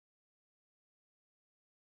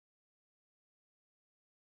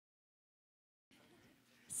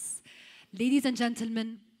Ladies and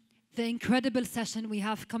gentlemen, the incredible session we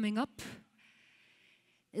have coming up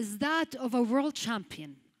is that of a world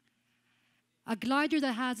champion, a glider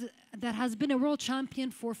that has been a world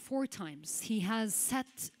champion for 4 times. He has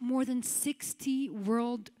set more than 60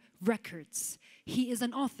 world records. He is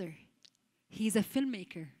an author, he's a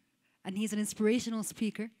filmmaker, and he's an inspirational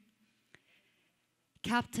speaker.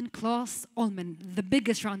 Captain Klaus Ohlmann. The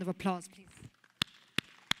biggest round of applause, please.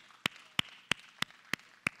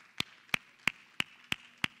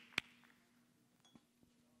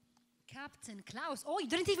 Captain Klaus. Oh, you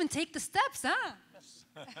didn't even take the steps, huh? Yes,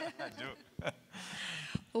 I do.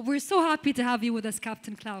 Well, we're so happy to have you with us,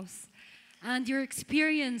 Captain Klaus. And your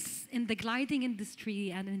experience in the gliding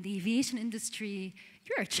industry and in the aviation industry,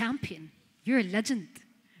 you're a champion. You're a legend.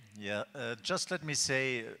 Yeah, just let me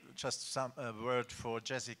say just a word for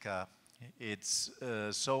Jessica. It's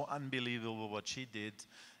so unbelievable what she did,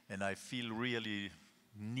 and I feel really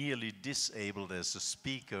nearly disabled as a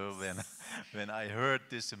speaker when I heard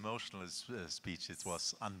this emotional speech. It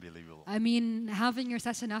was unbelievable. I mean, having your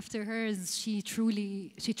session after hers, she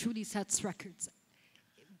truly sets records.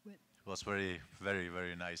 It was very, very,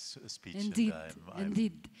 very nice speech. Indeed,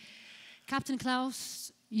 indeed. Captain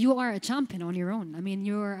Klaus, you are a champion on your own. I mean,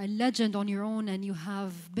 you're a legend on your own, and you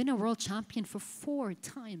have been a world champion for 4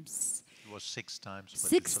 times. It was 6 times.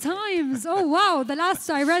 6 times! Oh, wow. The last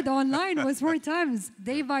I read online was 4 times,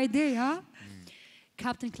 day by day, huh?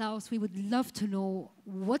 Captain Klaus, we would love to know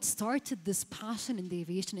what started this passion in the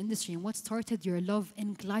aviation industry and what started your love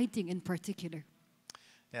in gliding in particular.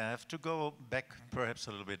 Yeah, I have to go back perhaps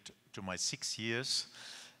a little bit to my 6 years.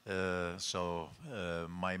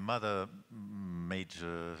 My mother made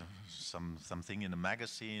something in a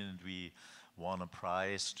magazine, and we won a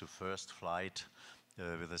prize to first flight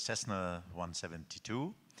with a Cessna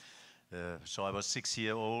 172. So I was 6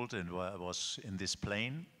 years old, and I was in this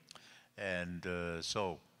plane. And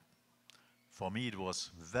so for me it was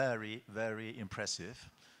very, very impressive.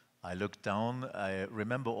 I looked down. I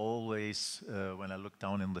remember always when I looked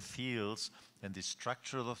down in the fields, and the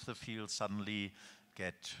structure of the field suddenly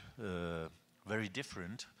get very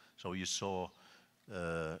different. So you saw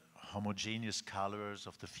homogeneous colors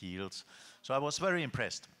of the fields. So I was very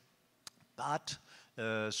impressed. But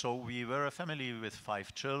so we were a family with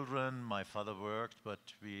 5 children. My father worked, but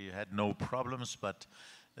we had no problems. But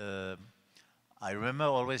I remember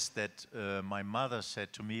always that my mother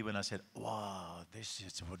said to me when I said, "Wow, this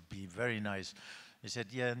would be very nice." She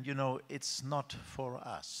said, "Yeah, and you know, it's not for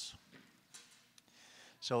us."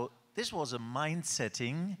 So this was a mind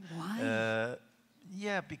setting. Why?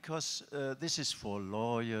 Yeah, because this is for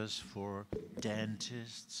lawyers, for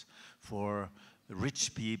dentists, for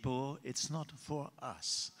rich people. It's not for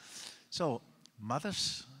us. So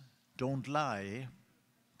mothers don't lie,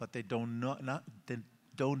 but they don't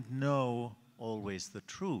know always the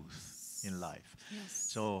truth in life. Yes.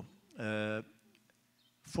 So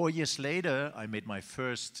 4 years later, I made my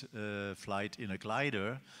first flight in a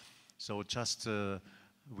glider. So just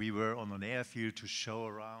we were on an airfield to show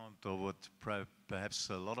around, or what perhaps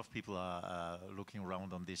a lot of people are looking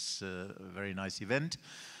around on this very nice event.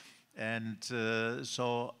 And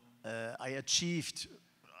so I achieved,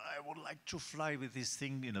 I would like to fly with this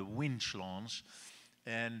thing in a winch launch.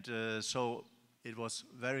 And so it was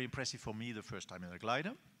very impressive for me the first time in a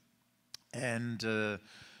glider. And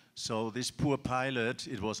so this poor pilot,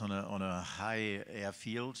 it was on a high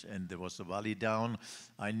airfield, and there was a valley down.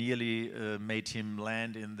 I nearly made him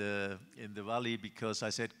land in the valley because I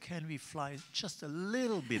said, "Can we fly just a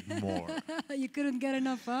little bit more?" You couldn't get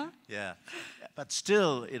enough, huh? Yeah, but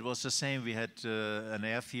still, it was the same. We had an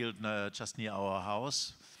airfield just near our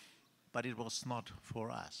house, but it was not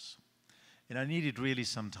for us. And I needed really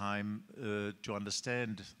some time to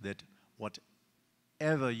understand that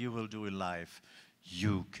whatever you will do in life,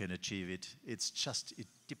 you can achieve it. It's just, it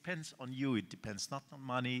depends on you. It depends not on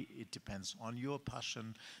money. It depends on your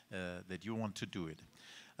passion that you want to do it.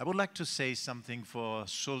 I would like to say something for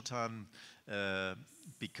Sultan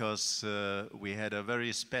because we had a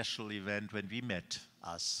very special event when we met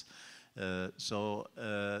us.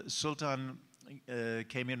 Sultan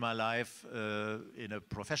came in my life in a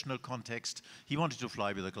professional context. He wanted to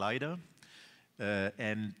fly with a glider,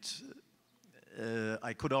 and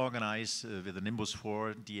I could organize with the Nimbus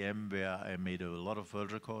 4 DM, where I made a lot of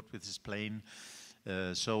world record with this plane.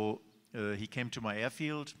 He came to my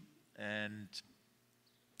airfield, and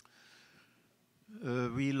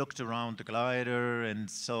we looked around the glider, and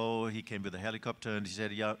so he came with a helicopter, and he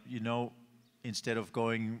said, "Yeah, you know, instead of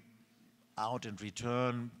going out and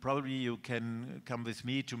return, probably you can come with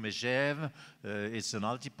me to Megève. It's an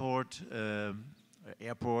altiport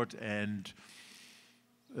airport, and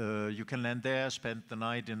you can land there, spend the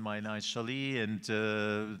night in my nice chalet, and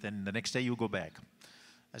then the next day you go back.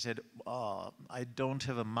 I said, oh, I don't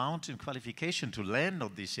have a mountain qualification to land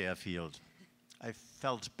on this airfield. I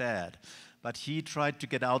felt bad. But he tried to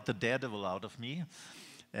get out the daredevil out of me.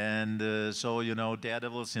 And so, you know,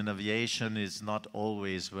 daredevils in aviation is not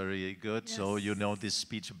always very good. Yes. So, you know, this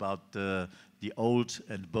speech about the old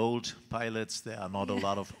and bold pilots, there are not a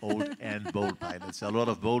lot of old and bold pilots. A lot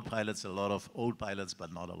of bold pilots, a lot of old pilots,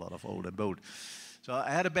 but not a lot of old and bold. So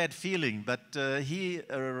I had a bad feeling, but he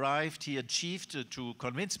arrived, he achieved to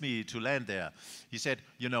convince me to land there. He said,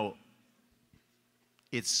 you know,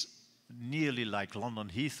 it's nearly like London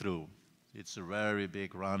Heathrow. It's a very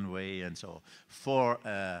big runway, and so for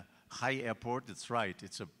a high airport, it's right.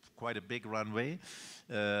 It's quite a big runway,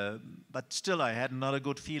 but still I had not a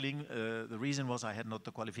good feeling. The reason was I had not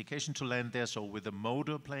the qualification to land there, so with a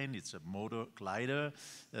motor plane, it's a motor glider,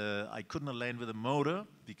 I could not land with a motor,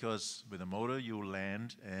 because with a motor you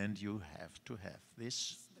land and you have to have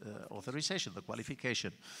this authorization, the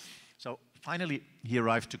qualification. So finally he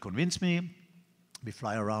arrived to convince me. We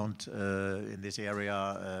fly around in this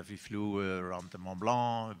area. We flew around the Mont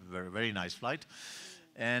Blanc, very, very nice flight.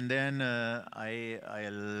 And then I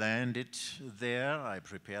landed there. I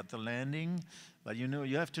prepared the landing. But you know,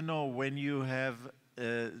 you have to know when you have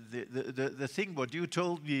the thing what you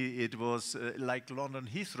told me, it was like London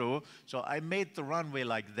Heathrow. So I made the runway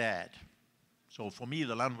like that. So for me,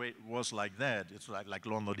 the runway was like that. It's like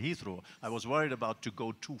London Heathrow. I was worried about to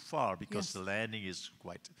go too far because yes. The landing is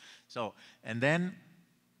quite... So, and then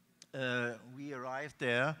we arrived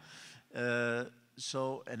there.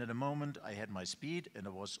 And at the moment I had my speed, and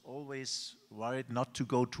I was always worried not to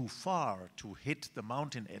go too far, to hit the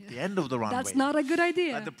mountain at the end of the runway. That's not a good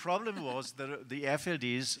idea. But the problem was the airfield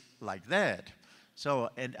is like that. So,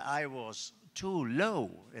 and I was too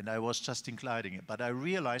low, and I was just inclining it. But I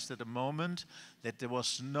realized at the moment that there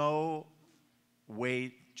was no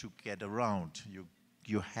way to get around.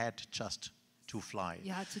 You had just to fly.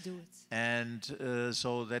 You had to do it. And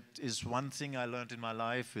so that is one thing I learned in my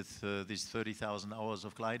life with these 30,000 hours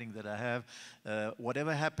of gliding that I have.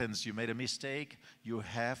 Whatever happens, you made a mistake, you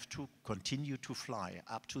have to continue to fly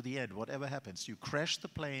up to the end. Whatever happens, you crash the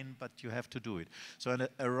plane, but you have to do it. So I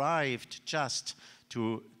arrived just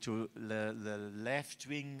to the left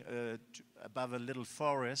wing above a little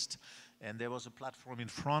forest, and there was a platform in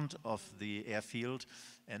front of the airfield,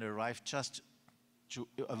 and arrived just to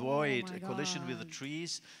avoid a collision with the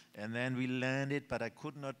trees, and then we landed, but I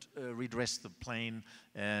could not redress the plane,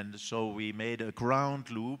 and so we made a ground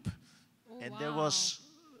loop, and there was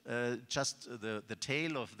just the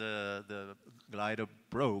tail of the glider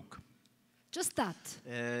broke. Just that.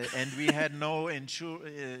 And we had no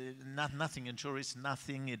nothing insurance,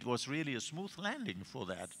 nothing. It was really a smooth landing for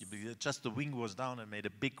that. Just the wing was down and made a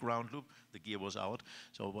big ground loop. The gear was out,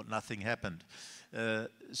 so nothing happened.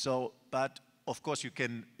 But of course, you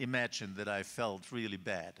can imagine that I felt really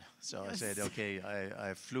bad. So yes. I said, okay,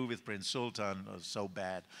 I flew with Prince Sultan, it was so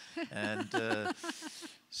bad. And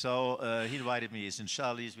so he invited me in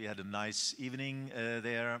Charlie's. We had a nice evening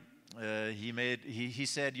there. He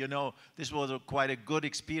said, you know, this was quite a good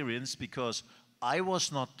experience because I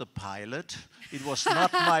was not the pilot. It was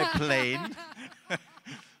not my plane.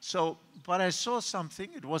 So, but I saw something.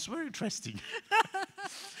 It was very interesting.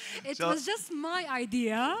 It was just my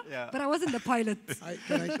idea, but I wasn't the pilot.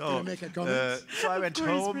 Can I make a comment? So I went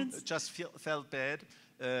home, just felt bad.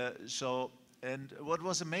 And what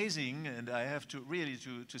was amazing, and I have to really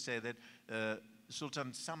to say that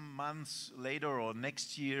Sultan, some months later or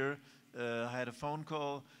next year, I had a phone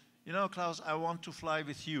call. You know, Klaus, I want to fly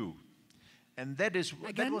with you. And that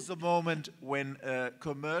was the moment when a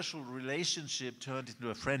commercial relationship turned into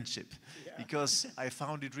a friendship, because I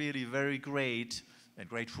found it really very great and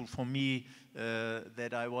grateful for me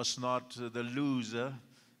that I was not the loser.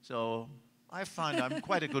 So I find I'm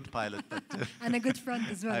quite a good pilot. But, and a good friend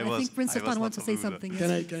as well. I think Prince Sultan wants to say something.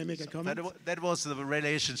 Can I make a comment? That was the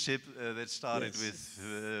relationship that started with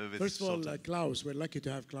First of all, Sultan. Klaus, we're lucky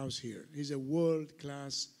to have Klaus here. He's a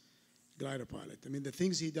world-class glider pilot. I mean, the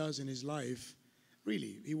things he does in his life,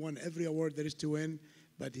 really, he won every award there is to win,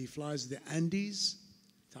 but he flies the Andes,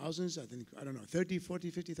 thousands, I think, I don't know, 30,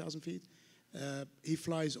 40, 50,000 feet. He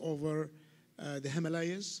flies over the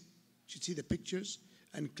Himalayas. You should see the pictures.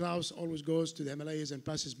 And Klaus always goes to the Himalayas and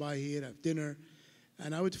passes by here, have dinner.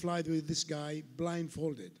 And I would fly with this guy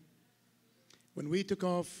blindfolded. When we took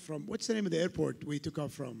off from, what's the name of the airport we took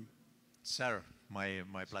off from? Sarah, my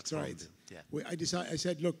platform. That's right. Yeah. I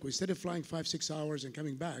said, look, instead of flying 5-6 hours and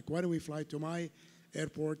coming back, why don't we fly to my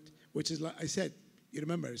airport, which is like, I said, you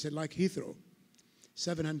remember, I said like Heathrow,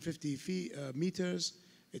 750 meters,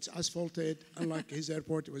 It's asphalted, unlike his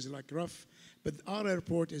airport, it was like rough. But our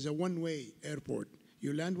airport is a one-way airport.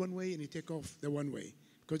 You land one way and you take off the one way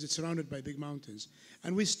because it's surrounded by big mountains.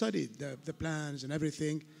 And we studied the plans and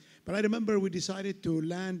everything. But I remember we decided to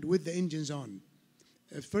land with the engines on.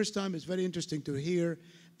 First time, it's very interesting to hear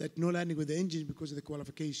that no landing with the engine because of the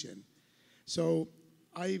qualification. So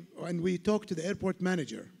and we talked to the airport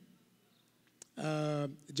manager,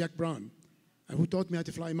 Jack Brown, who taught me how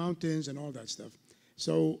to fly mountains and all that stuff.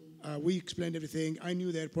 So we explained everything. I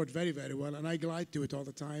knew the airport very, very well, and I glide to it all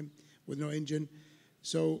the time with no engine.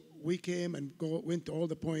 So we came and went to all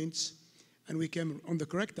the points, and we came on the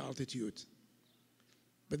correct altitude.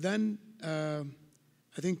 But then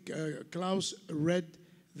I think Klaus read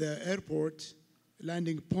the airport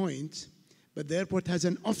landing point, but the airport has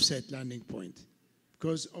an offset landing point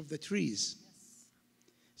because of the trees. Yes.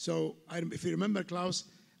 So if you remember, Klaus,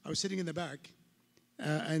 I was sitting in the back,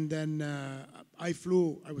 and then I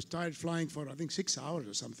flew. I was tired flying for, I think, 6 hours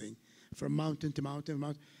or something, from mountain to mountain.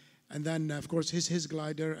 And then, of course, his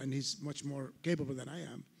glider, and he's much more capable than I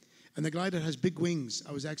am. And the glider has big wings.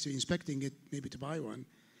 I was actually inspecting it, maybe to buy one.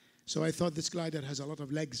 So I thought this glider has a lot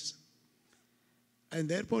of legs. And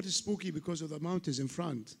the airport is spooky because of the mountains in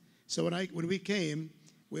front. So when we came,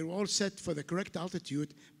 we were all set for the correct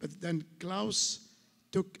altitude, but then Klaus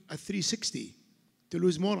took a 360 to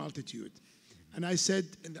lose more altitude. And I said,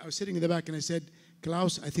 and I was sitting in the back, and I said,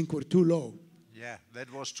 Klaus, I think we're too low. Yeah, that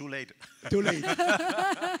was too late. Too late.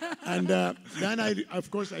 And then, of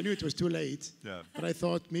course, I knew it was too late. Yeah. But I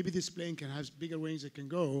thought maybe this plane can have bigger wings that can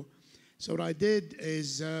go. So what I did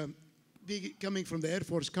is, coming from the Air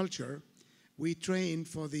Force culture, we trained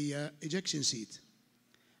for the ejection seat.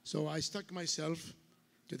 So I stuck myself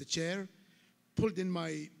to the chair, pulled in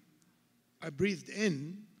I breathed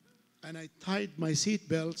in, and I tied my seat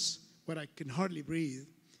belts where I can hardly breathe.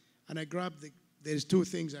 And I grabbed there's two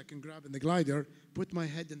things I can grab in the glider, put my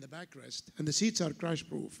head in the backrest, and the seats are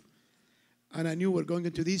crash-proof. And I knew we're going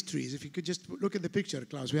into these trees. If you could just look at the picture,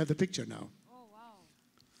 Klaus. We have the picture now. Oh, wow.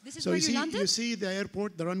 This is so where you landed? You see the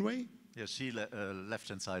airport, the runway? Yeah, see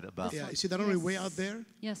left-hand side above. Yeah, you see the runway way out there?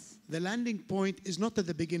 Yes. The landing point is not at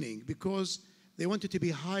the beginning because they want it to be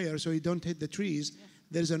higher so you don't hit the trees. Yes.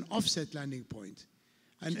 There's an offset landing point.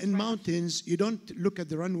 And in mountains, you don't look at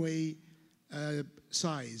the runway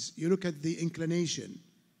size. You look at the inclination.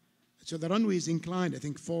 So the runway is inclined, I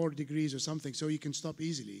think 4 degrees or something, so you can stop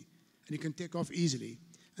easily and you can take off easily.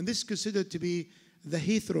 And this is considered to be the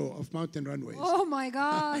Heathrow of mountain runways. Oh my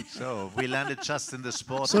God! So we landed just in the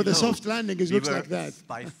spot. So the soft landing looks like that.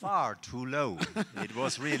 By far too low. It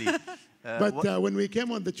was really. But when we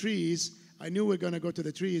came on the trees, I knew we were going to go to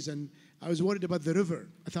the trees, and I was worried about the river,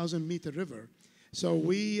 1,000-meter river. So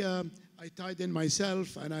I tied in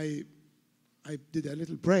myself, and I did a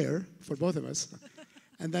little prayer for both of us.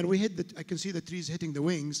 And then I can see the trees hitting the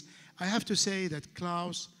wings. I have to say that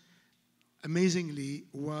Klaus, amazingly,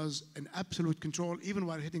 was in absolute control, even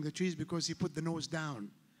while hitting the trees, because he put the nose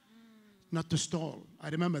down, not to stall. I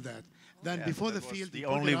remember that. Then before the field, the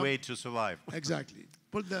only way to survive. Exactly.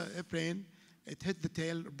 Pulled the airplane, it hit the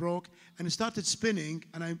tail, broke, and it started spinning,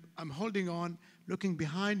 and I'm holding on, looking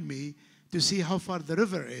behind me to see how far the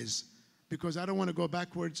river is, because I don't want to go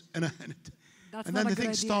backwards. And then the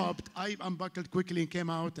thing stopped. I unbuckled quickly and came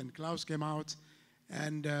out, and Klaus came out,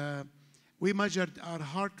 and we measured our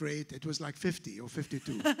heart rate. It was like 50 or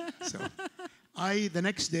 52. So the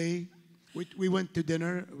next day, we went to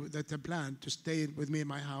dinner. That's a plan to stay with me in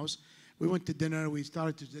my house. We went to dinner. We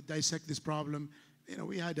started to dissect this problem.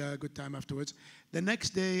 We had a good time afterwards. The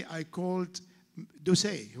next day, I called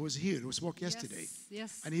Doucet, who was here, who spoke yesterday.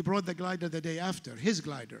 Yes. And he brought the glider the day after, his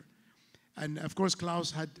glider. And of course, Klaus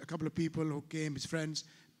had a couple of people who came, his friends,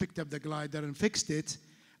 picked up the glider and fixed it.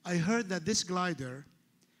 I heard that this glider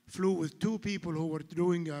flew with 2 people who were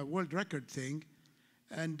doing a world record thing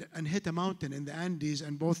and hit a mountain in the Andes,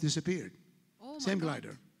 and both disappeared. Oh, same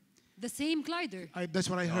glider. The same glider? That's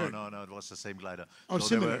what I heard. No, it was the same glider. Oh, so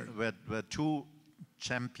similar. There were 2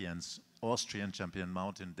 champions, Austrian champion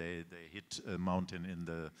mountain. They hit a mountain in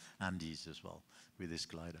the Andes as well with this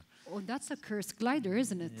glider. Oh, that's a cursed glider,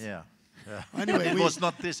 isn't it? Yeah. Anyway, it was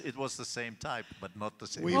not this. It was the same type, but not the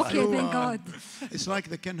same. Okay, thank God. It's like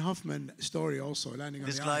the Ken Hoffman story, also landing on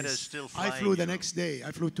the ice. This glider is still flying. I flew the next day.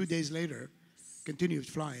 I flew 2 days later, continued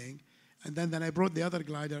flying, and then I brought the other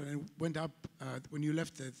glider and went up. When you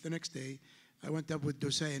left the next day, I went up with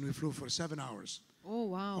Doucet, and we flew for 7 hours. Oh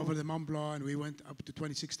wow! Over the Mont Blanc, and we went up to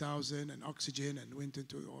 26,000 and oxygen, and went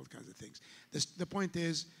into all kinds of things. The point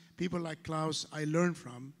is, people like Klaus, I learn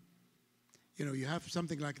from. You have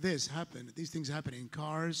something like this happen. These things happen in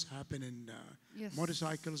cars, happen in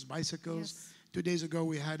motorcycles, bicycles. 2 days ago,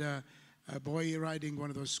 we had a boy riding one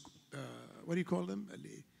of those, what do you call them?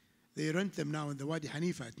 They rent them now in the Wadi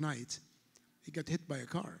Hanifa at night. He got hit by a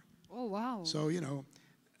car. Oh, wow. So, you know,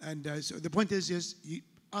 and so the point is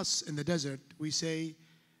us in the desert, we say,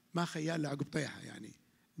 ما خيال عقب طيحة, يعني.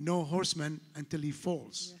 No horseman until he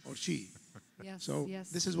falls, or she. Yes, So yes.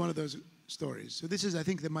 this is one of those stories. So this is, I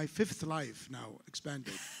think, my 5th life now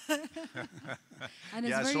expanded. And it's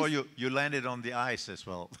Yeah, very so you landed on the ice as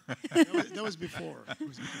well. that was before.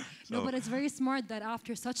 No, but it's very smart that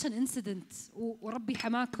after such an incident, وربي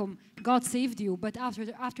حماكم, God saved you, but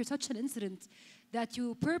after such an incident, that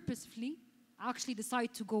you purposefully actually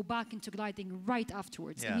decide to go back into gliding right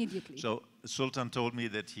afterwards, immediately. So Sultan told me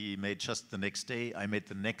that he made just the next day. I made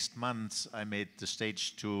the next month. I made the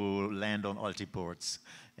stage to land on altiports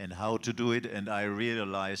and how to do it. And I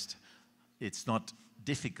realized it's not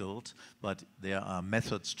difficult, but there are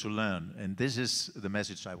methods to learn. And this is the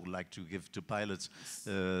message I would like to give to pilots.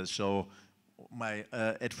 So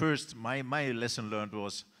at first, my lesson learned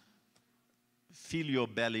was feel your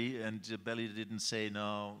belly, and the belly didn't say,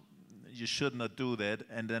 no, you should not do that.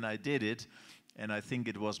 And then I did it, and I think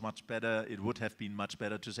it was much better. It would have been much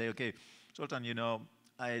better to say, okay, Sultan, you know,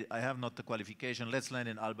 I have not the qualification. Let's land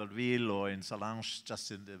in Albertville or in Salange,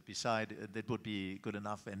 just in the beside. That would be good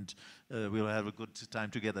enough, and we'll have a good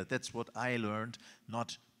time together. That's what I learned,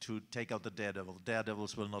 not to take out the daredevil.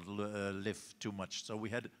 Daredevils will not live too much. So we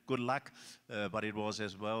had good luck, but it was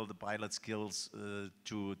as well the pilot skills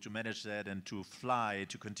to manage that and to fly,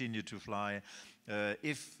 to continue to fly.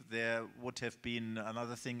 If there would have been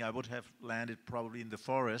another thing, I would have landed probably in the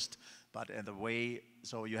forest, but in the way.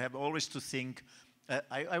 So you have always to think.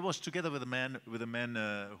 I was together with a man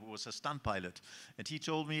who was a stunt pilot, and he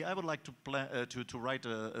told me I would like to write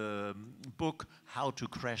a book how to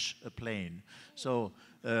crash a plane. So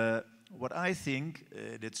what I think,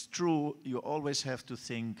 it's true, you always have to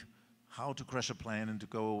think how to crash a plane and to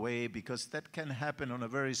go away, because that can happen on a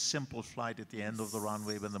very simple flight at the end of the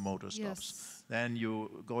runway when the motor stops. Yes. Then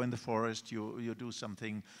you go in the forest, you do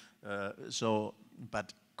something,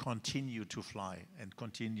 but continue to fly and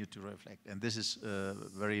continue to reflect. And this is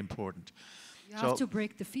very important. You have to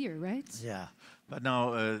break the fear, right? Yeah. But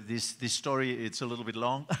now this story, it's a little bit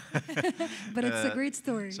long. But it's a great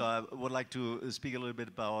story. So I would like to speak a little bit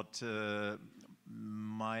about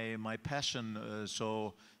my passion.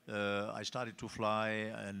 I started to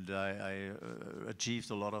fly, and I achieved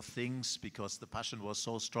a lot of things because the passion was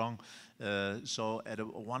so strong. So at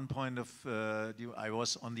one point I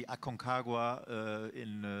was on the Aconcagua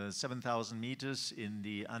in 7,000 meters in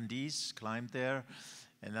the Andes, climbed there,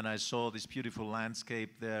 and then I saw this beautiful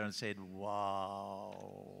landscape there and said,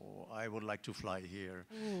 wow, I would like to fly here.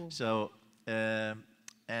 Ooh. So, and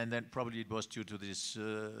then probably it was due to this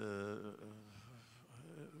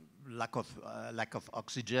lack of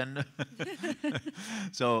oxygen.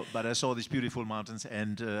 So, but I saw these beautiful mountains,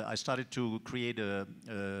 and I started to create a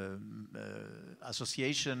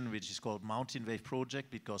association which is called Mountain Wave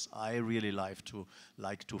Project, because I really like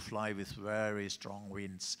to fly with very strong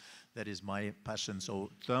winds. That is my passion. So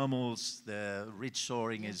thermals, the ridge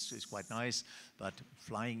soaring is quite nice, but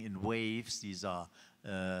flying in waves, these are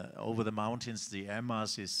over the mountains. The air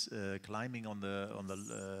mass is climbing on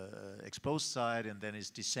the exposed side and then is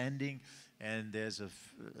descending, and there's a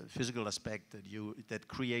physical aspect that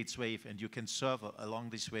creates wave, and you can surf along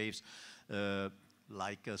these waves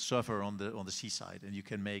like a surfer on the seaside, and you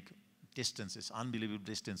can make distances, unbelievable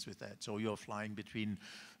distance with that. So you're flying between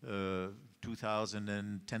 2,000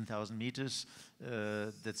 and 10,000 meters.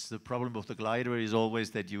 That's the problem of the glider, is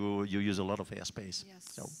always that you use a lot of airspace.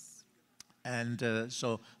 Yes.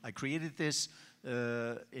 So I created this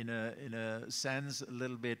in a sense a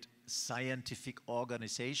little bit scientific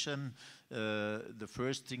organization. The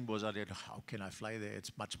first thing was, how can I fly there?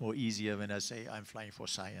 It's much more easier when I say I'm flying for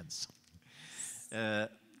science.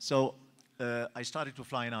 I started to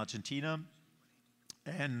fly in Argentina,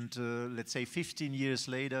 and let's say 15 years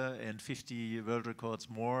later and 50 world records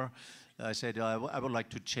more, I said I would like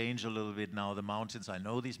to change a little bit now the mountains. I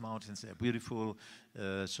know these mountains, they're beautiful.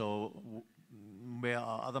 Where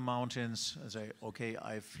are other mountains? I say, okay,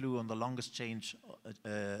 I flew on the longest change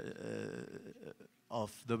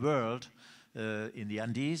of the world in the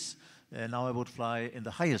Andes, and now I would fly in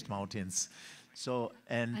the highest mountains. So,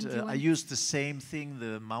 and I used the same thing,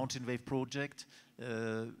 the Mountain Wave Project,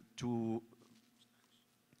 to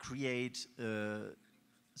create a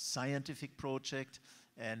scientific project.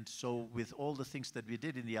 And so with all the things that we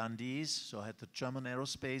did in the Andes, so I had the German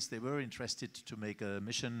Aerospace, they were interested to make a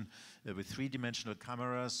mission with three-dimensional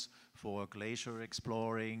cameras for glacier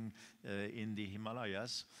exploring in the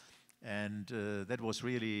Himalayas. And that was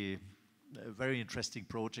really a very interesting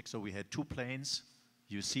project. So we had 2 planes.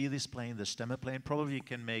 You see this plane, the Stemmer plane. Probably you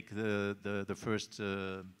can make the first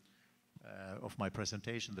of my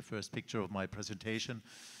presentation, the first picture of my presentation.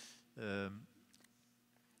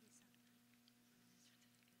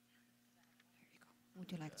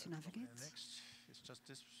 Would you like to navigate? Next, it's just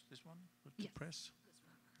this one to Yes. press.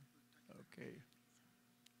 Okay.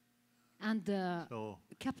 And So,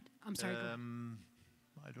 I'm sorry. Go ahead.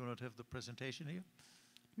 I do not have the presentation here.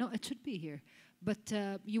 No, it should be here. But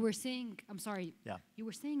you were saying, I'm sorry. Yeah. You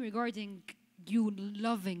were saying regarding you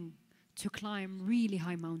loving to climb really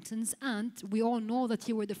high mountains, and we all know that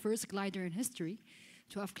you were the first glider in history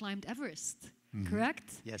to have climbed Everest.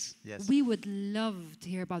 Correct? Yes, yes. We would love to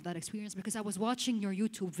hear about that experience because I was watching your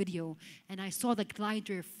YouTube video and I saw the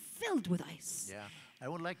glider filled with ice. Yeah, I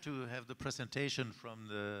would like to have the presentation from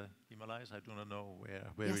the Himalayas. I do not know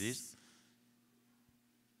where it is.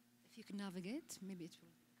 If you can navigate, maybe it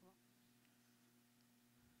will.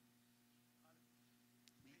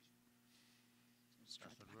 Just try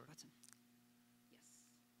the back button. Yes.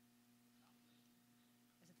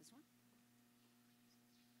 Is it this one?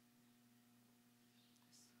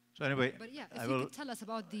 So anyway, But yeah, if I you will. could tell us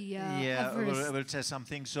about the Yeah, Everest. I will say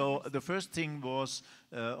something. So the first thing was,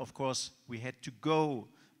 of course, we had to go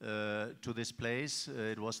to this place.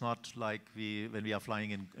 It was not like when we are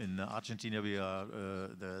flying in Argentina,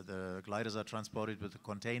 the gliders are transported with a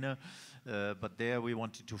container. But there we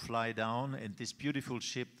wanted to fly down, and this beautiful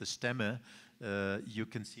ship, the Stemme, you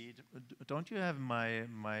can see it. Don't you have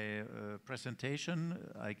my presentation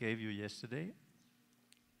I gave you yesterday?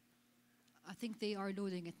 I think they are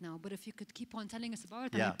loading it now, but if you could keep on telling us about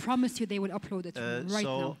it, Yeah. and I promise you they will upload it right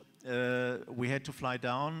now. We had to fly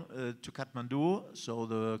down to Kathmandu. So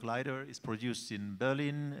the glider is produced in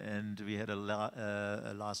Berlin, and we had a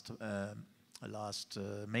last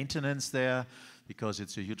maintenance there because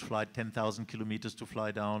it's a huge flight, 10,000 kilometers to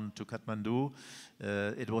fly down to Kathmandu.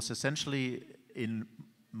 It was essentially in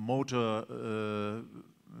motor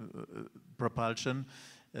propulsion.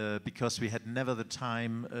 Because we had never the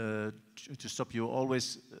time to stop. You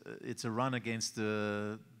always, it's a run against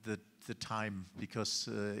the time because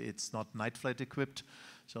it's not night flight equipped.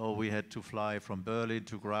 So we had to fly from Berlin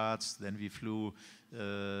to Graz. Then we flew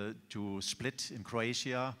to Split in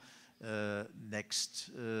Croatia. Next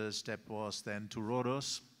step was then to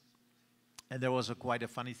Rhodos. And there was quite a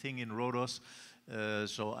funny thing in Rhodos.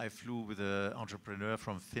 So I flew with an entrepreneur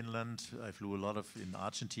from Finland. I flew a lot in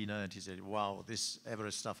Argentina, and he said, "Wow, this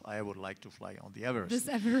Everest stuff, I would like to fly on the Everest." This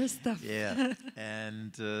Everest stuff. Yeah,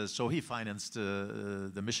 and so he financed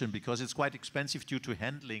the mission because it's quite expensive due to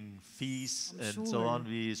handling fees and so on.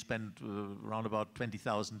 We spent around about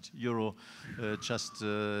 20,000 euro just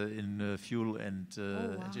in fuel and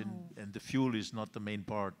engine, and the fuel is not the main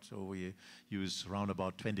part. So we use around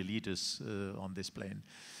about 20 liters on this plane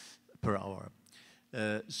per hour.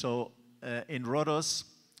 In Rhodos,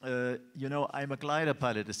 you know, I'm a glider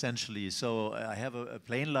pilot essentially, so I have a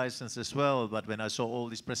plane license as well, but when I saw all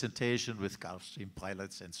these presentations with Gulfstream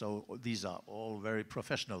pilots, and so these are all very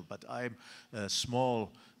professional, but I'm a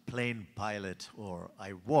small plane pilot, or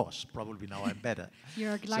I was, probably now I'm better.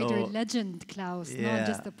 You're a glider legend, Klaus, not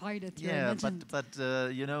just a pilot, you're a legend. But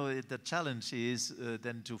you know, the challenge is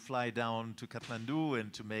then to fly down to Kathmandu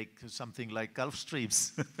and to make something like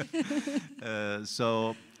Gulfstreams.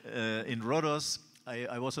 In Rhodos,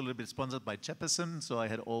 I was a little bit sponsored by Jeppesen, so I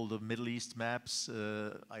had all the Middle East maps,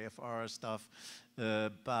 IFR stuff,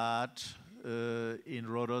 but in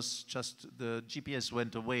Rhodos, just the GPS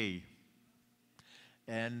went away.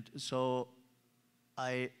 And so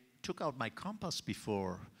I took out my compass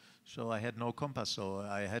before, so I had no compass, so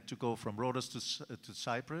I had to go from Rhodos to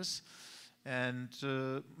Cyprus, and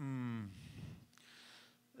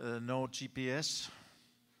no GPS.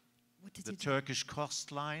 What did the you do? Turkish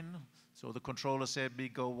coastline, so the controller said we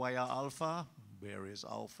go via Alpha. Where is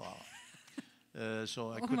Alpha?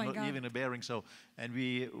 So I could not even a bearing. So, and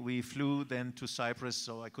we flew then to Cyprus,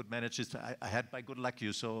 so I could manage it. I had my good luck.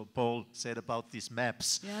 So Paul said about these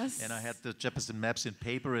maps, yes. And I had the Jeppesen maps in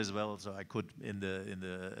paper as well. So I could in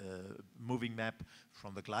the moving map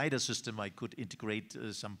from the glider system, I could integrate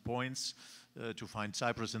some points to find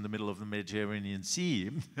Cyprus in the middle of the Mediterranean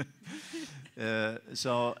Sea.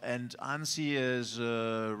 And Ansi is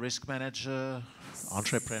a risk manager,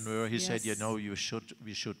 entrepreneur. He said, you know, we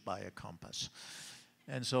should buy a compass.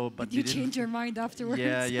 And so, but did you change your mind afterwards?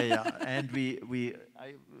 Yeah. And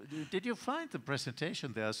did you find the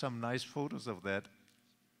presentation? There are some nice photos of that.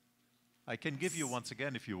 I can give you once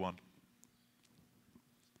again if you want.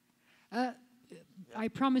 I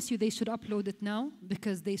promise you they should upload it now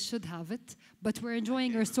because they should have it. But we're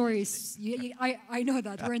enjoying your stories. I know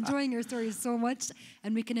that. We're enjoying your stories so much,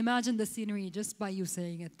 and we can imagine the scenery just by you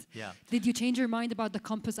saying it. Yeah. Did you change your mind about the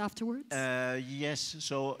compass afterwards? Yes.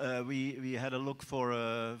 So we had a look for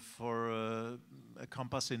a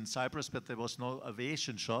compass in Cyprus, but there was no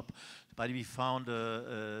aviation shop. But we found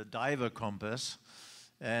a diver compass,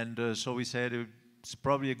 and so we said it's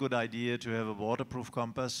probably a good idea to have a waterproof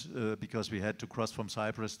compass because we had to cross from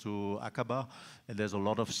Cyprus to Aqaba, and there's a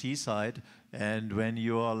lot of seaside. And when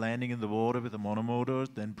you are landing in the water with a monomotor,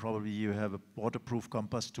 then probably you have a waterproof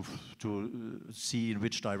compass to see in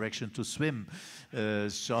which direction to swim.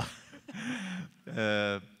 As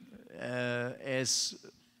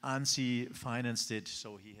Ansi financed it,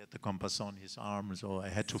 so he had the compass on his arm, so I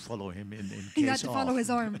had to follow him in case You had to follow his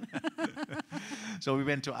arm. So we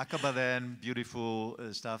went to Aqaba then, beautiful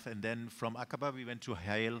stuff, and then from Aqaba we went to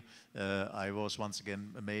Hail. I was once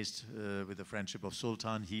again amazed with the friendship of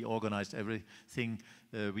Sultan. He organized everything.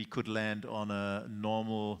 We could land on a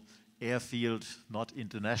normal airfield, not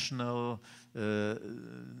international.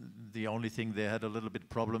 The only thing they had a little bit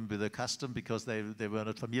problem with the custom because they were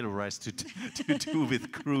not familiarized to do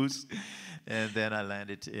with cruise. And then I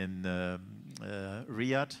landed in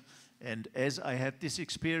Riyadh. And as I had this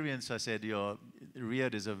experience, I said,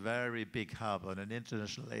 Riyadh is a very big hub and an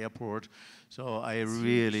international airport, so I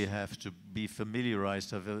really have to be familiarized,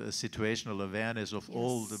 have a situational awareness of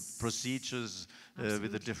all the procedures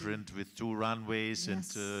with 2 runways and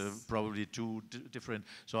probably 2 different.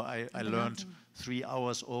 So I learned 3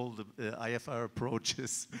 hours all the IFR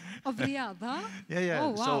approaches. Of Riyadh, huh? Yeah. Oh,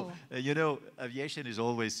 wow. So aviation is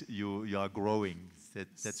always you are growing.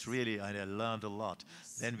 That's really, I learned a lot.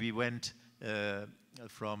 Then we went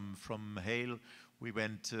from Hail, we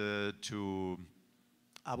went to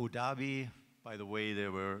Abu Dhabi. By the way,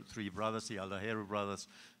 there were 3 brothers, the Al Dahir brothers,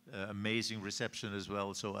 amazing reception as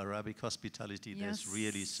well. So Arabic hospitality, there's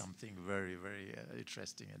really something very, very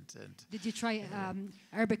interesting. And did you try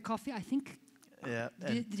Arabic coffee? I think. Yeah.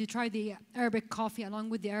 Did you try the Arabic coffee along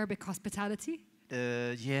with the Arabic hospitality?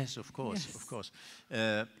 Yes, of course, of course.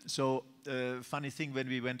 Funny thing, when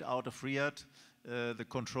we went out of Riyadh, the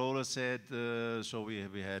controller said, so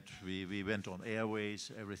we went on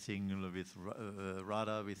airways, everything with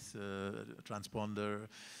radar, with transponder.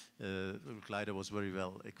 The glider was very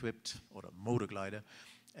well equipped, or a motor glider.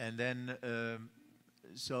 And then,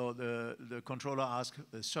 so the controller asked,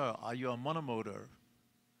 "Sir, are you a monomotor?"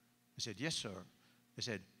 I said, "Yes, sir." I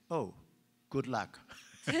said, "Oh, good luck."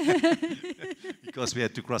 Because we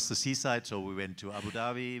had to cross the seaside, so we went to Abu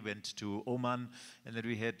Dhabi, went to Oman, and then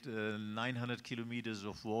we had 900 kilometers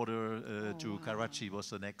of water to Karachi was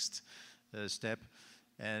the next step.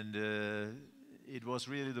 And it was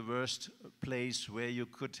really the worst place where you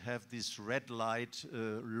could have this red light,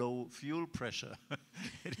 low fuel pressure.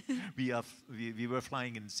 We were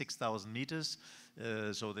flying in 6,000 meters,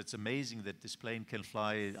 so that's amazing that this plane can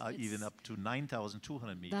fly even up to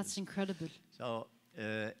 9,200 meters. That's incredible. So.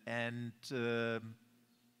 In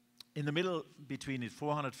the middle between it,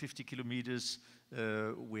 450 kilometers,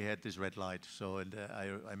 we had this red light. So, and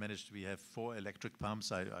I managed. We have 4 electric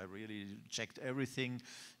pumps. I really checked everything,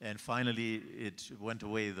 and finally it went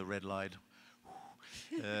away, the red light.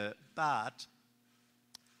 But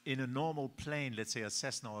in a normal plane, let's say a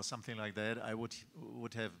Cessna or something like that, I would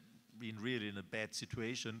have been really in a bad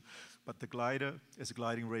situation. But the glider has a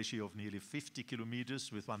gliding ratio of nearly 50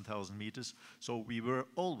 kilometers with 1,000 meters. So we were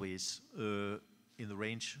always in the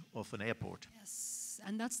range of an airport. Yes,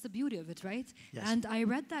 and that's the beauty of it, right? Yes. And I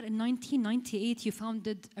read that in 1998 you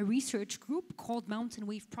founded a research group called Mountain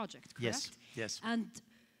Wave Project, correct? Yes. And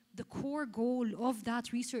the core goal of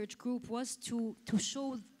that research group was to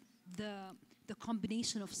show the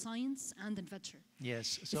combination of science and adventure.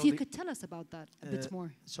 Yes. So if you could tell us about that a bit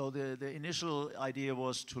more. So the initial idea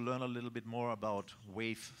was to learn a little bit more about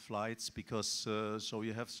wave flights because so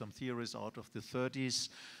you have some theories out of the 30s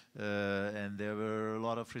and there were a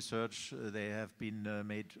lot of research. They have been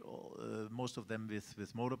made, most of them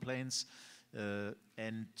with motorplanes,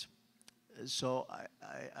 and so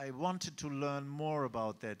I wanted to learn more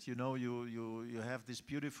about that. You know, you have these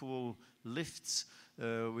beautiful lifts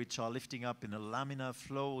which are lifting up in a laminar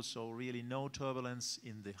flow, so really no turbulence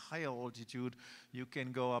in the higher altitude. You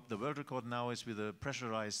can go up. The world record now is with a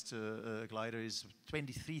pressurized glider is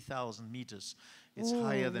 23,000 meters. It's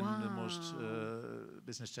higher than the most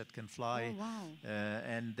business jet can fly. Oh, wow.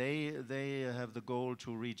 And they have the goal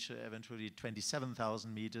to reach eventually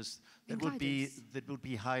 27,000 meters. That would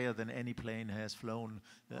be higher than any plane has flown,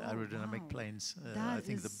 aerodynamic planes. I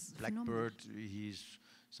think the Blackbird, he's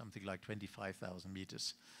something like 25,000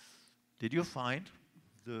 meters. Did you find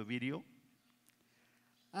the video.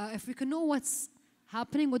 If we can know what's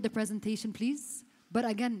happening with the presentation, please. But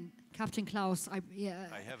again, Captain Klaus,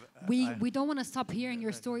 we don't want to stop hearing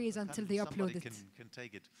your stories until they upload it. Can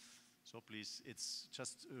take it. So please, it's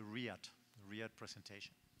just a Riyadh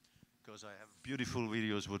presentation. Because I have beautiful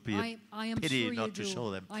videos, would be a pity not to show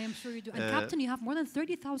them. I am sure you do. And Captain, you have more than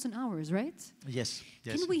 30,000 hours, right? Yes.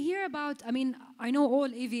 Can we hear about, I mean, I know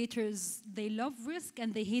all aviators, they love risk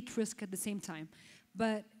and they hate risk at the same time.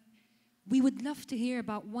 But we would love to hear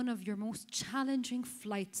about one of your most challenging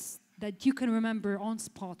flights that you can remember on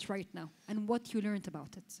spot right now and what you learned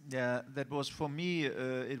about it. Yeah, that was for me,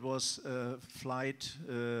 it was a flight,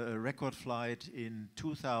 a record flight in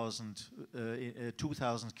 2,000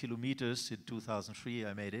 kilometers. In 2003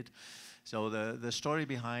 I made it. So the story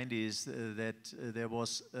behind is that there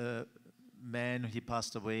was a man, he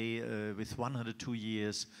passed away with 102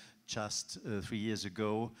 years just 3 years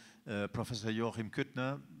ago, Professor Joachim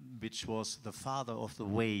Küttner, which was the father of the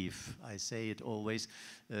wave. I say it always.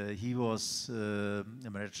 He was a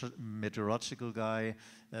meteorological guy,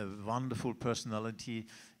 a wonderful personality.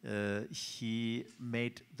 He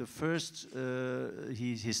made the first,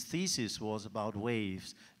 his thesis was about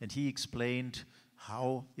waves, and he explained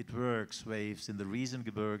how it works, waves in the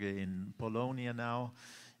Riesengebirge in Polonia now.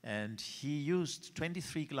 And he used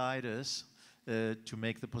 23 gliders to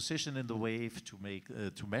make the position in the wave, to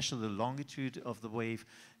measure the longitude of the wave,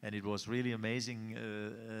 and it was really amazing,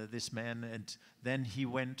 this man. And then he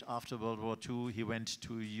went, after World War II, he went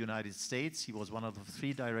to United States. He was one of the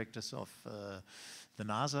 3 directors of the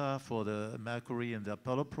NASA for the Mercury and the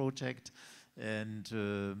Apollo project, and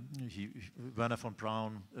Werner von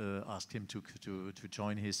Braun asked him to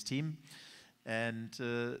join his team. And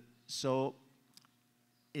so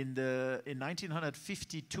in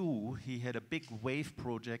 1952, he had a big wave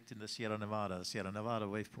project in the Sierra Nevada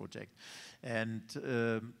wave project, and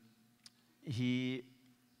he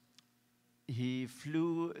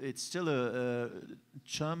flew. It's still a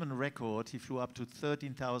German record. He flew up to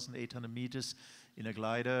 13,800 meters in a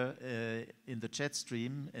glider in the jet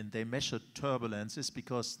stream, and they measured turbulences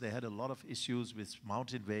because they had a lot of issues with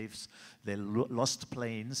mountain waves. They lost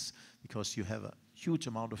planes because you have a huge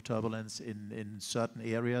amount of turbulence in certain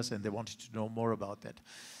areas, and they wanted to know more about that.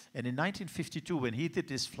 And in 1952, when he did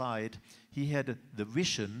this flight, he had the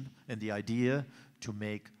vision and the idea to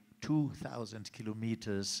make 2,000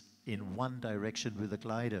 kilometers in one direction with a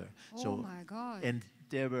glider. Oh my God. And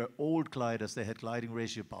there were old gliders, they had gliding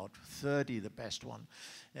ratio about 30, the best one.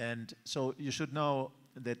 And so you should know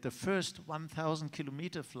that the first 1,000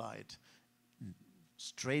 kilometer flight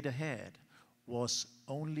straight ahead was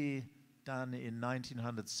only done in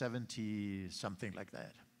 1970, something like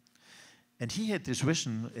that. And he had this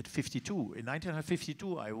vision at 52. In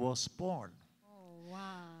 1952, I was born. Oh,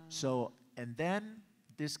 wow. So, and then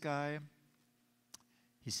this guy,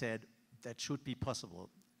 he said, that should be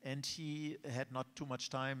possible. And he had not too much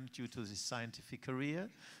time due to his scientific career.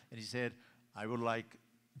 And he said, I would like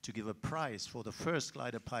to give a prize for the first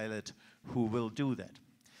glider pilot who will do that.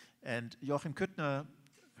 And Joachim Küttner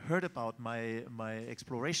heard about my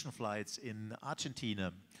exploration flights in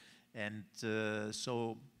Argentina. And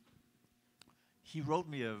so he wrote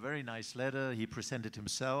me a very nice letter. He presented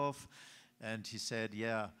himself, and he said,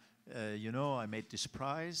 yeah, you know, I made this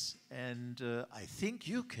prize, and I think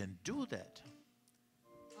you can do that.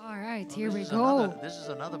 All right, Well, here we go. This is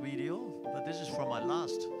another video, but this is from my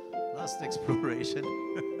last exploration.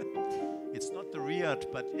 It's not the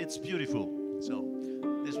Riyadh, but it's beautiful. So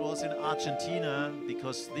this was in Argentina,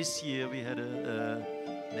 because this year we had a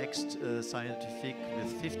next scientific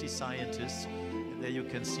with 50 scientists. And there you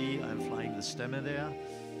can see I'm flying the Stemme there.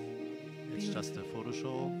 It's just a photo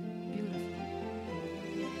show. Beautiful.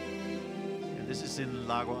 And this is in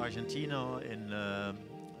Lago Argentino in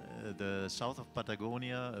the south of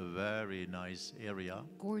Patagonia, a very nice area.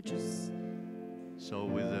 Gorgeous. So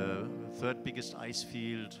with the 3rd biggest ice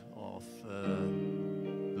field of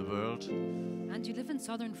the world. And you live in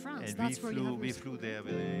southern France. And That's where you have we flew there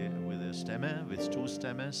with a Stemme, with 2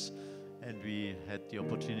 Stemmes, and we had the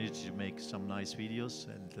opportunity to make some nice videos,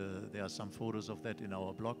 and there are some photos of that in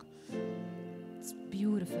our blog. It's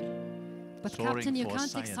beautiful. But Soaring Captain, you for can't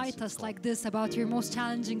Science, excite it's us called. like this about your most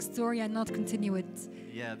challenging story and not continue it.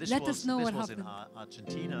 Yeah, this Let was, us know this what was happened. in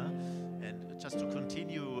Argentina, and just to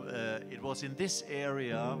continue, it was in this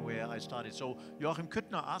area where I started. So Joachim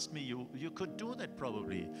Küttner asked me, you could do that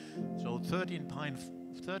probably. So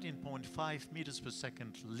 13.5 meters per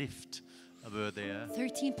second lift were there.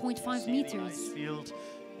 13.5 See meters. the ice field,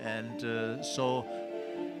 and so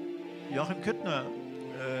Joachim Küttner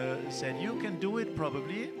said, you can do it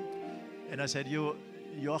probably. And I said, you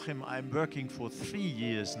Joachim, I'm working for 3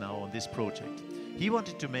 years now on this project. He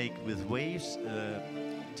wanted to make with waves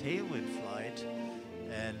tailwind flight,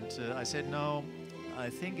 and I said, no, I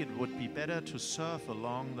think it would be better to surf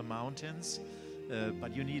along the mountains,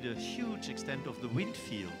 but you need a huge extent of the wind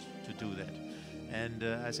field to do that. And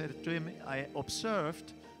I said to him, I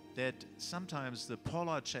observed that sometimes the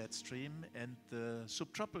polar jet stream and the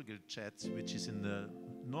subtropical jet, which is in the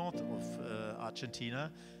north of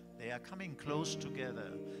Argentina, they are coming close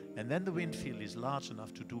together. And then the wind field is large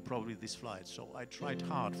enough to do probably this flight. So I tried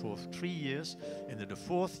hard for 3 years, and in the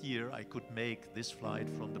 4th year I could make this flight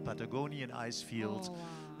from the Patagonian ice fields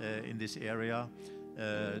in this area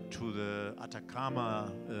to the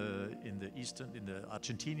Atacama in the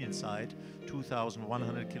Argentinian side,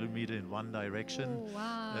 2,100 kilometers in one direction. Oh,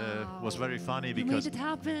 wow. Was very funny You because made it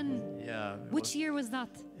happen. yeah. Which year was that?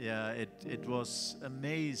 Yeah, it was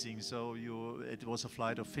amazing. So it was a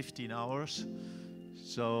flight of 15 hours.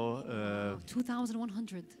 So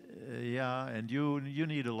 2,100. yeah, and you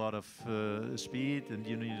need a lot of speed, and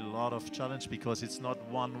you need a lot of challenge, because it's not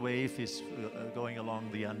one wave is going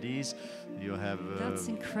along the Andes. You have That's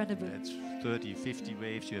incredible. it's 30, 50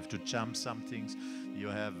 waves. You have to jump some things. You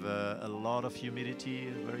have a lot of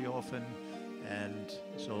humidity very often, and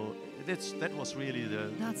so that was really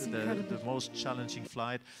the most challenging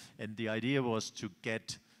flight. And the idea was to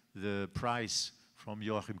get the prize from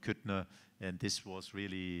Joachim Küttner, and this was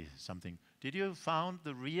really something. Did you found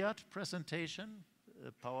the Riyadh presentation,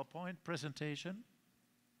 PowerPoint presentation?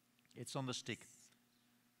 It's on the stick.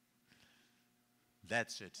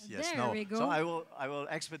 That's it. Yes. There no. we go. So I will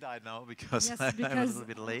expedite now because, Yes, I'm a because little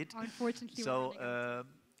bit late. Unfortunately, So we're running out.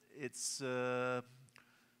 it's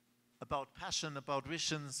about passion, about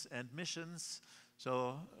visions and missions.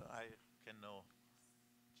 So I can now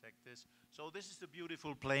check this. So this is the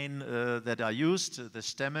beautiful plane that I used, the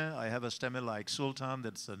Stemme. I have a Stemme like Sultan.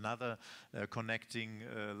 That's another connecting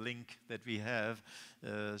link that we have.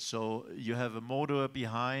 So you have a motor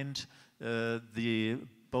behind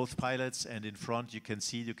both pilots, and in front you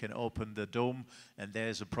can open the dome, and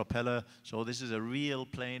there's a propeller. So this is a real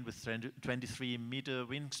plane with 23-meter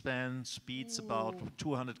wingspan, speeds about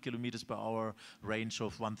 200 kilometers per hour, range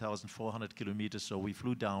of 1,400 kilometers. So we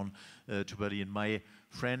flew down to Berlin. My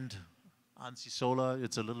friend Ansi Sola,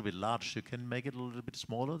 it's a little bit large. You can make it a little bit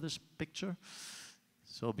smaller, this picture.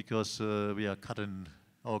 So because we are cutting,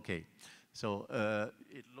 okay. So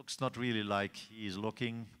it looks not really like he's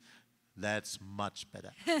looking. That's much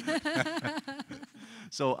better.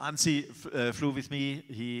 So Ansi flew with me.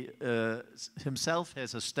 He himself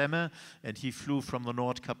has a Stemme, and he flew from the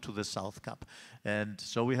North Cap to the South Cap. And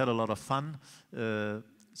so we had a lot of fun.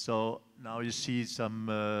 So now you see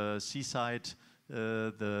some seaside,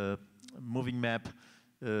 the moving map,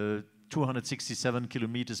 267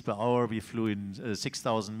 kilometers per hour. We flew in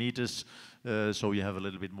 6,000 meters, so you have a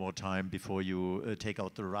little bit more time before you take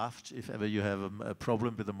out the raft if ever you have a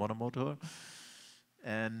problem with the monomotor.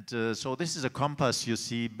 And so this is a compass you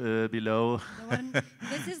see below.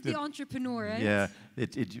 This is the entrepreneur, right? Yeah,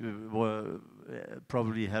 it was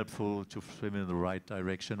probably helpful to swim in the right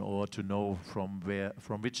direction, or to know from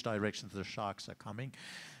which direction the sharks are coming.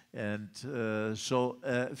 And so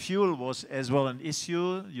fuel was as well an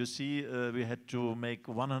issue. You see, we had to make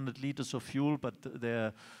 100 liters of fuel, but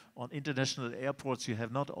there on international airports you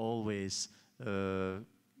have not always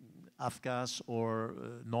avgas or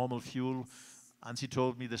normal fuel. Ansi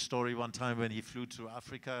told me the story one time when he flew to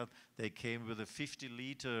Africa. They came with a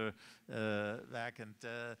 50-liter bag, and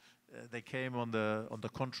they came on the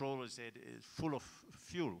control and said, it's full of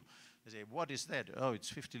fuel. They say, what is that? Oh, it's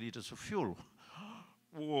 50 liters of fuel.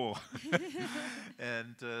 Whoa.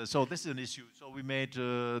 And so this is an issue. So we made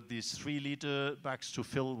these 3-liter bags to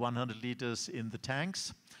fill 100 liters in the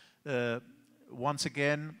tanks. Once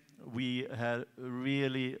again, we had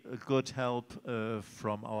really good help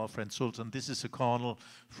from our friend Sultan. This is a colonel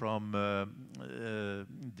from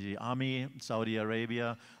the army, Saudi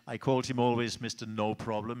Arabia. I called him always Mr. No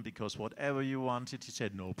Problem, because whatever you wanted, he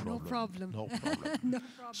said no problem. No problem. No problem. No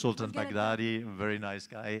problem. Sultan Baghdadi, very nice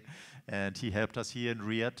guy, and he helped us here in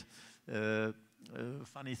Riyadh.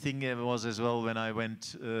 Funny thing was as well, when I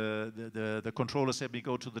went, the controller said me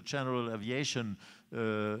go to the general aviation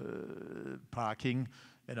parking,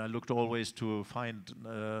 and I looked always to find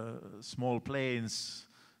small planes,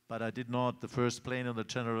 but I did not. The first plane on the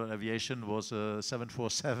general aviation was a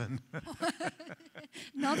 747.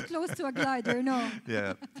 Not close to a glider, no.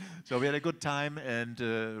 Yeah, so we had a good time, and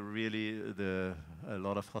really a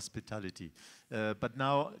lot of hospitality. But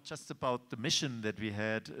now, just about the mission that we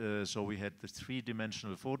had, so we had the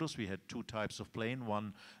 3-dimensional photos. We had 2 types of plane.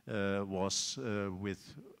 One was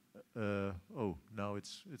with oh, now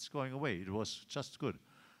it's going away. It was just good.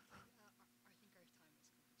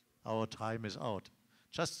 Our time is out.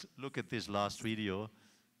 Just look at this last video.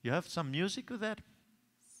 You have some music with that?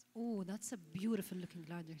 Oh, that's a beautiful looking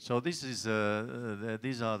glider. So this is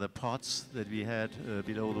these are the pods that we had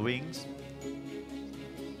below the wings.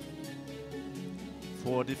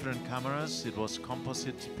 4 different cameras. It was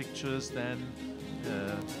composite pictures then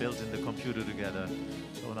built in the computer together.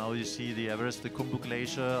 So now you see the Everest, the Khumbu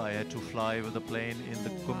Glacier. I had to fly with the plane in the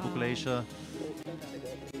Khumbu Glacier.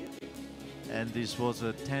 And this was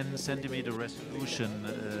a 10 centimeter resolution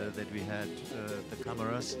that we had, the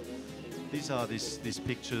cameras. These are these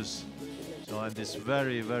pictures, so, and this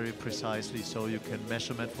very, very precisely, so you can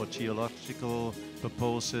measurement for geological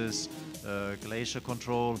purposes, glacier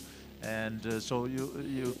control, and so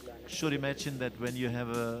you should imagine that when you have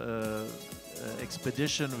a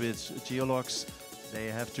expedition with geologs, they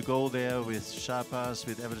have to go there with Sherpas,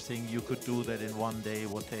 with everything. You could do that in one day,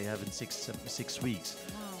 what they have in six weeks.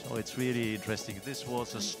 Wow. So it's really interesting. This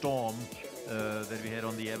was a storm that we had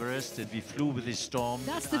on the Everest, and we flew with this storm.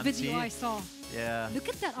 That's the video I saw. Yeah. Look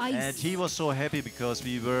at that ice. And he was so happy because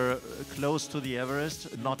we were close to the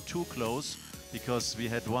Everest, not too close, because we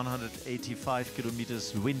had 185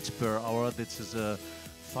 kilometers wind per hour. This is a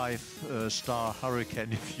 5-star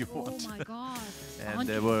hurricane, if you want. Oh my God. And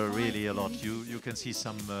there were really a lot. You can see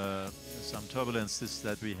some turbulences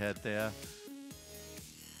that we had there.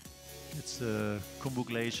 It's a Khumbu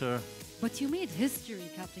Glacier. But you made history,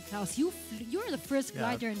 Captain Klaus. You're the first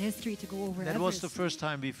glider in history to go over That Everest. was the first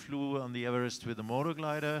time we flew on the Everest with a motor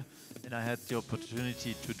glider, and I had the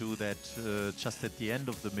opportunity to do that just at the end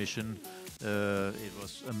of the mission. It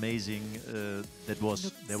was amazing.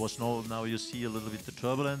 There was no. Now you see a little bit the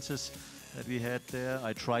turbulences that we had there.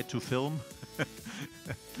 I tried to film.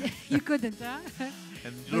 You couldn't, huh?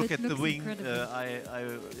 And But look it at the looks wing.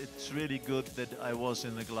 incredible. It's really good that I was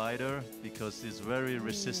in the glider because it's very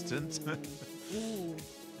resistant. Ooh.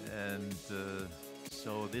 And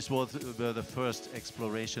so this were the first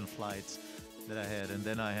exploration flights that I had. And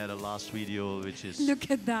then I had a last video, which is Look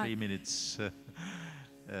at that. 3 minutes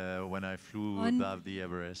when I flew above the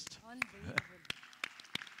Everest. Unbelievable.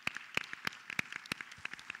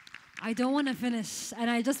 I don't want to finish, and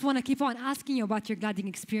I just want to keep on asking you about your gliding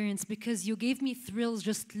experience because you gave me thrills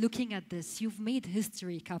just looking at this. You've made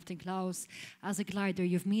history, Captain Klaus, as a glider.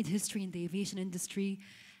 You've made history in the aviation industry,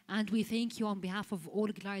 and we thank you on behalf of all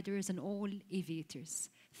gliders and all aviators.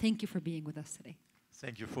 Thank you for being with us today.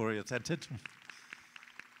 Thank you for your attention.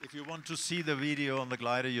 If you want to see the video on the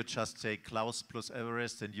glider, you just take Klaus plus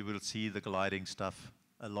Everest, and you will see the gliding stuff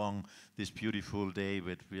along this beautiful day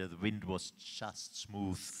where the wind was just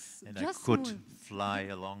smooth and I could fly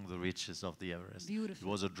along the ridges of the Everest. Beautiful.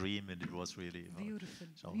 It was a dream and it was really beautiful.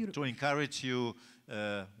 So Beautiful. to encourage you,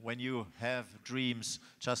 when you have dreams,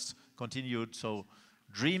 just continue. So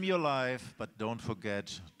dream your life, but don't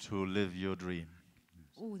forget to live your dream.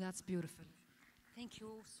 Oh, that's beautiful. Thank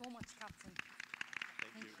you so much, Captain.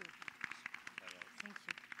 Thank you. Thank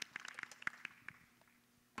you.